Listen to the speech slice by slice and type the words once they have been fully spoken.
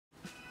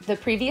The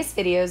previous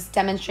videos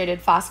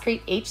demonstrated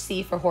Phoscrete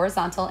HC for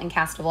horizontal and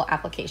castable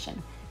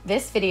application.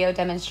 This video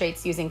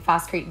demonstrates using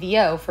Phoscrete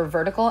VO for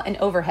vertical and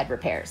overhead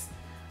repairs.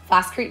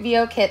 Phoscrete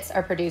VO kits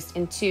are produced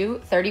in two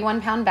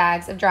 31-pound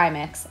bags of dry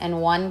mix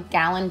and 1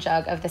 gallon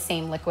jug of the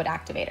same liquid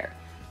activator.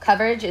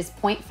 Coverage is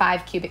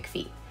 0.5 cubic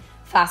feet.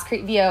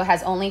 Phoscrete VO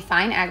has only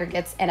fine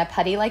aggregates and a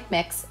putty-like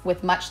mix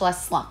with much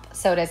less slump,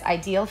 so it is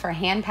ideal for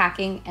hand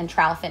packing and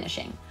trowel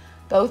finishing.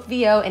 Both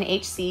VO and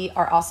HC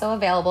are also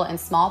available in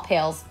small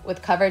pails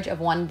with coverage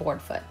of 1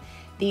 board foot.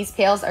 These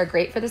pails are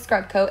great for the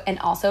scrub coat and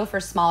also for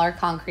smaller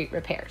concrete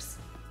repairs.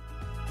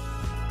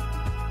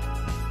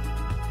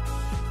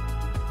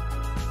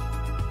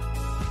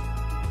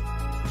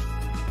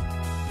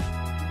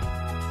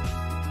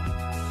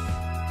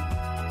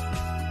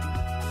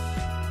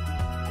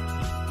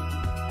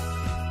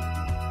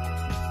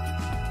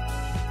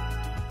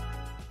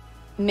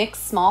 Mix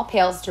small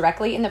pails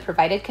directly in the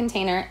provided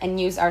container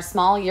and use our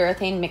small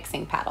urethane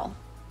mixing paddle.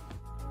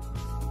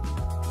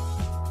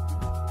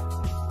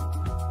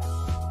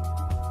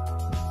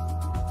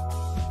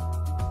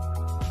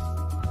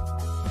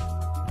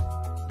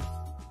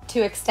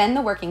 To extend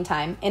the working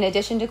time, in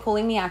addition to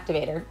cooling the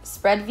activator,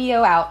 spread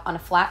VO out on a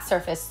flat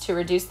surface to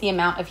reduce the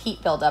amount of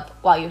heat buildup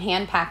while you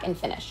hand pack and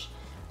finish.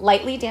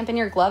 Lightly dampen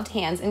your gloved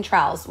hands and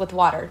trowels with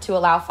water to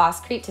allow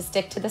Phoscrete to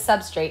stick to the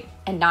substrate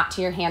and not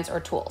to your hands or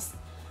tools.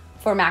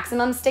 For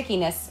maximum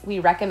stickiness, we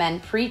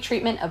recommend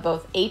pre-treatment of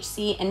both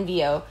HC and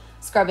VO,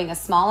 scrubbing a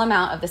small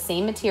amount of the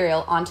same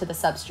material onto the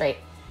substrate,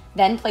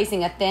 then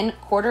placing a thin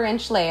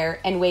 1/4-inch layer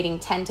and waiting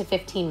 10 to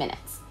 15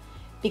 minutes.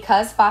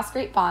 Because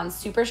Phoscrete bonds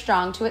super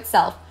strong to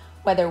itself,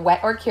 whether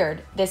wet or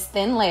cured, this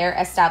thin layer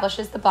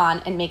establishes the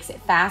bond and makes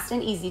it fast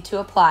and easy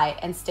to apply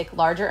and stick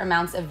larger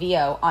amounts of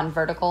VO on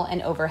vertical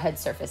and overhead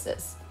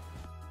surfaces.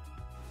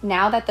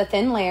 Now that the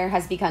thin layer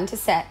has begun to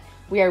set,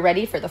 we are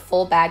ready for the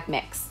full bag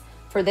mix.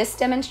 For this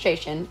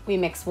demonstration, we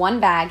mix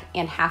 1 bag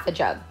and half a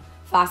jug.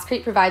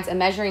 Phoscrete provides a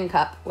measuring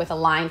cup with a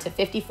line to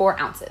 54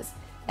 ounces.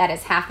 That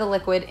is half the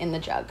liquid in the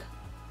jug.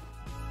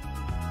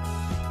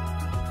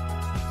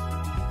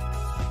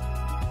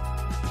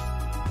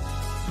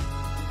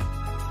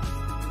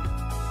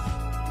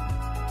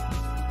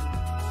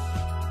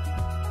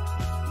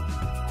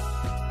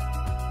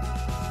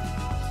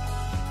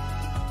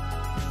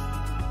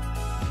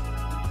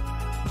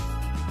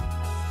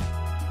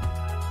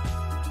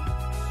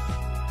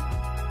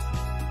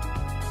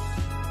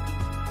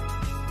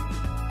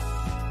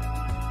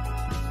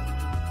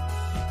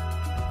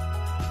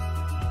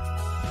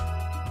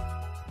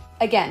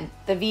 Again,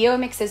 the VO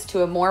mixes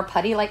to a more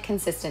putty-like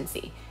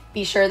consistency.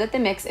 Be sure that the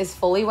mix is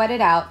fully wetted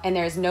out and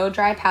there is no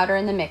dry powder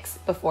in the mix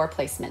before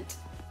placement.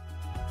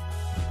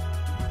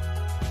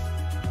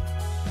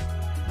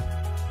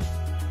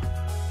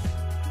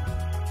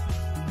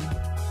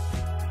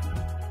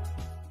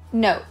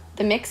 Note,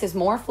 the mix is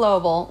more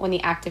flowable when the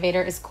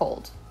activator is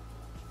cold.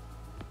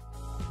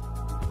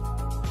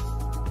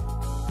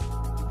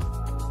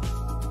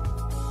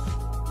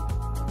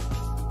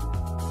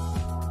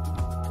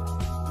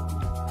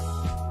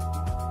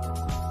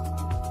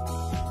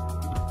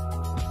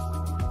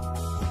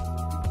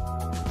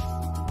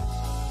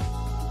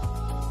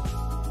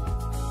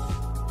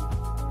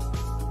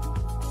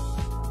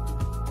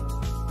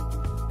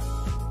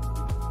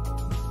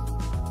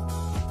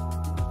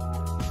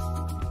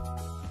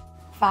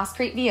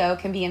 Phoscrete VO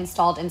can be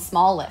installed in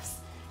small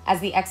lifts. As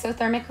the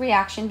exothermic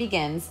reaction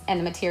begins and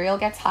the material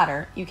gets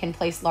hotter, you can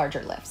place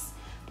larger lifts.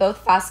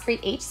 Both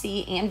Phoscrete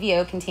HC and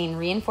VO contain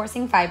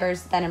reinforcing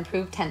fibers that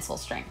improve tensile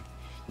strength.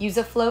 Use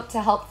a float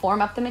to help form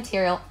up the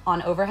material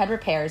on overhead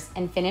repairs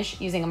and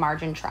finish using a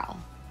margin trowel.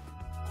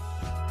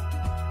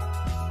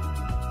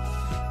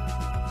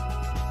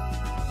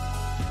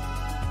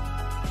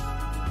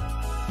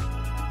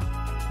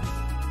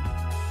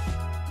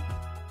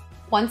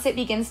 Once it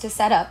begins to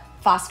set up,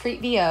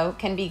 Phoscrete VO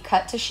can be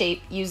cut to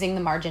shape using the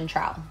margin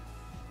trowel.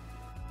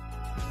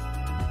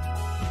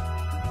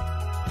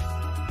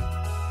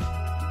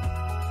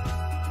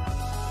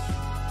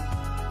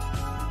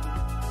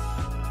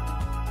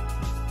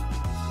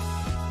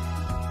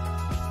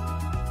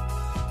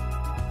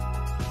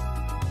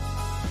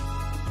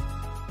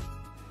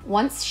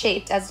 Once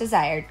shaped as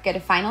desired, get a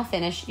final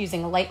finish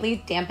using a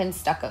lightly dampened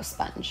stucco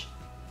sponge.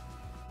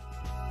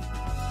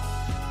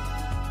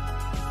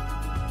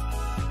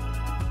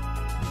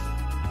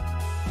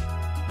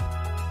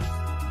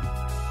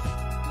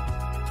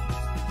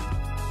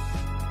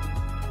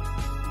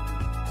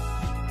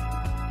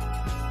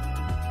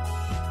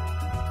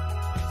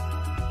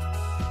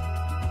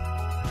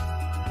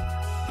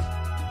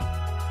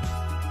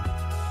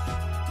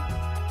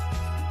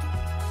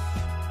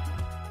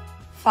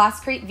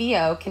 Phoscrete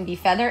VO can be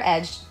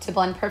feather-edged to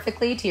blend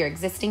perfectly to your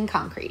existing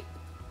concrete.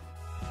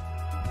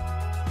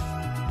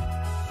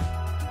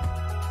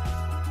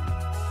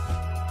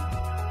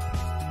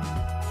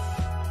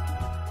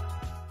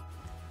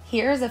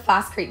 Here is a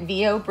Phoscrete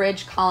VO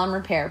bridge column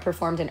repair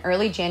performed in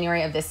early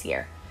January of this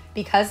year.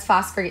 Because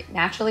Phoscrete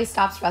naturally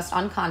stops rust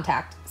on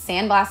contact,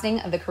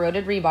 sandblasting of the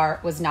corroded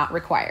rebar was not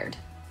required.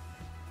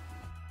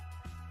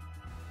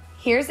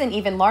 Here's an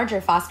even larger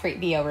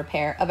Phoscrete VO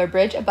repair of a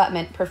bridge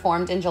abutment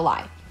performed in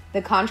July.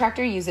 The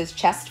contractor uses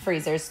chest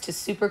freezers to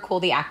supercool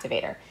the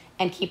activator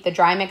and keep the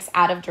dry mix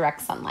out of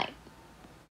direct sunlight.